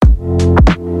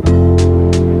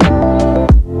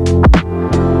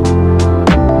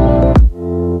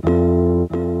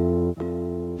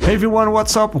Hey everyone,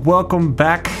 what's up? Welcome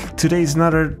back. Today's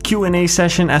another Q&A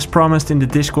session as promised in the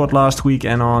Discord last week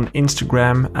and on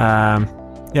Instagram.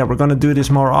 We're gonna do this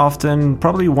more often,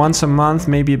 probably once a month,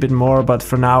 maybe a bit more, but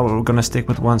for now we're gonna stick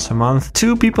with once a month.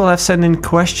 2 people have sent in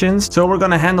questions, so we're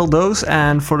gonna handle those.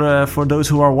 And for those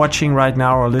who are watching right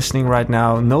now or listening right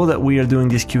now, know that we are doing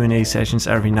these Q&A sessions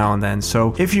every now and then.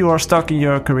 So if you are stuck in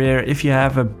your career, if you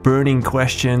have a burning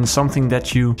question, something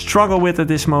that you struggle with at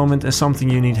this moment and something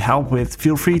you need help with,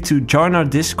 feel free to join our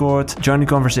Discord, join the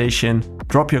conversation,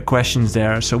 drop your questions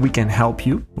there so we can help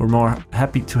you. We're more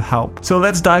happy to help. So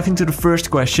let's dive into the first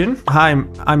question. Hi,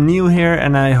 I'm new here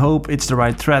and I hope it's the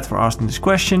right thread for asking this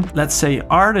question. Let's say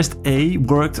artist A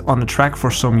worked on a track for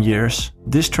some years.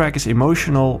 This track is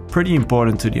emotional, pretty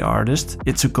important to the artist.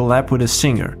 It's a collab with a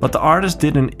singer, but the artist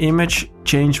did an image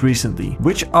change recently.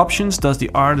 Which options does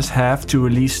the artist have to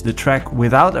release the track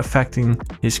without affecting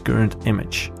his current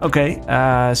image? Okay,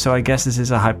 so I guess this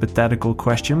is a hypothetical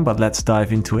question, but let's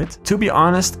dive into it. To be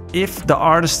honest, if the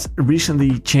artist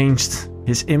recently changed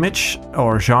his image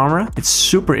or genre, it's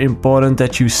super important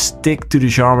that you stick to the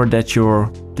genre that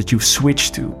you've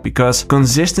switched to, because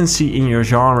consistency in your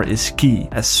genre is key,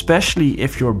 especially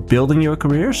if you're building your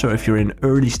career. So if you're in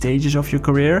early stages of your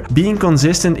career, being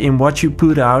consistent in what you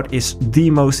put out is the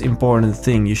most important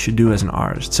thing you should do as an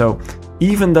artist. So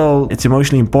even though it's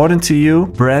emotionally important to you,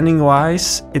 branding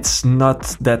wise, it's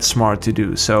not that smart to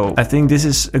do. So I think this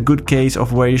is a good case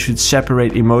of where you should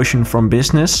separate emotion from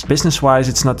business. Business wise,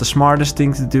 it's not the smartest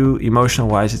thing to do. Emotional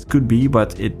wise, it could be,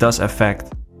 but it does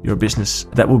affect your business.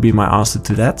 That would be my answer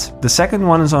to that. The second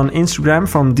one is on Instagram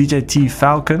from DJT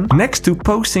Falcon. Next to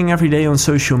posting every day on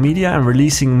social media and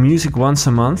releasing music once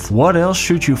a month, what else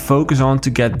should you focus on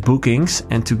to get bookings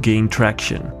and to gain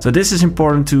traction? So this is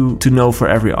important to know for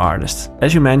every artist.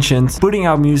 As you mentioned, putting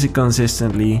out music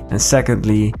consistently, and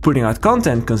secondly, putting out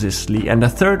content consistently, and the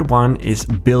third one is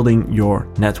building your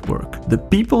network. The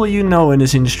people you know in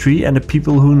this industry and the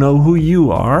people who know who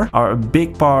you are a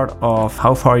big part of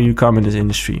how far you come in this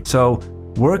industry. So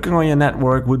working on your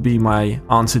network would be my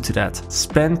answer to that.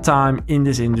 Spend time in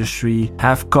this industry,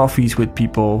 have coffees with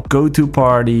people, go to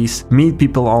parties, meet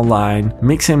people online,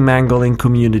 mix and mingle in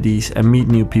communities and meet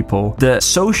new people. The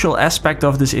social aspect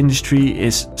of this industry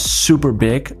is super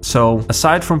big. So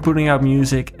aside from putting out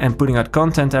music and putting out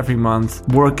content every month,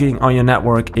 working on your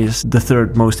network is the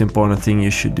third most important thing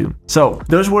you should do. So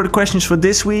those were the questions for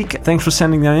this week. Thanks for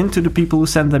sending them in to the people who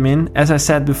sent them in. As I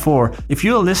said before, if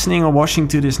you're listening or watching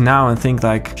to this now and think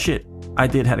like, shit, I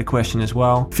did have a question as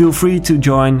well, feel free to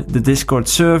join the Discord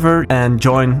server and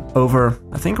join over,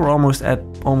 I think we're almost at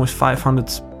 500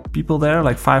 people there,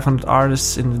 like 500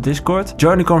 artists in the Discord.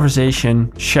 Join the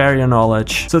conversation, share your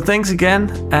knowledge. So thanks again,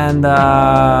 and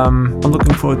I'm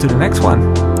looking forward to the next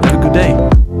one. Have a good day.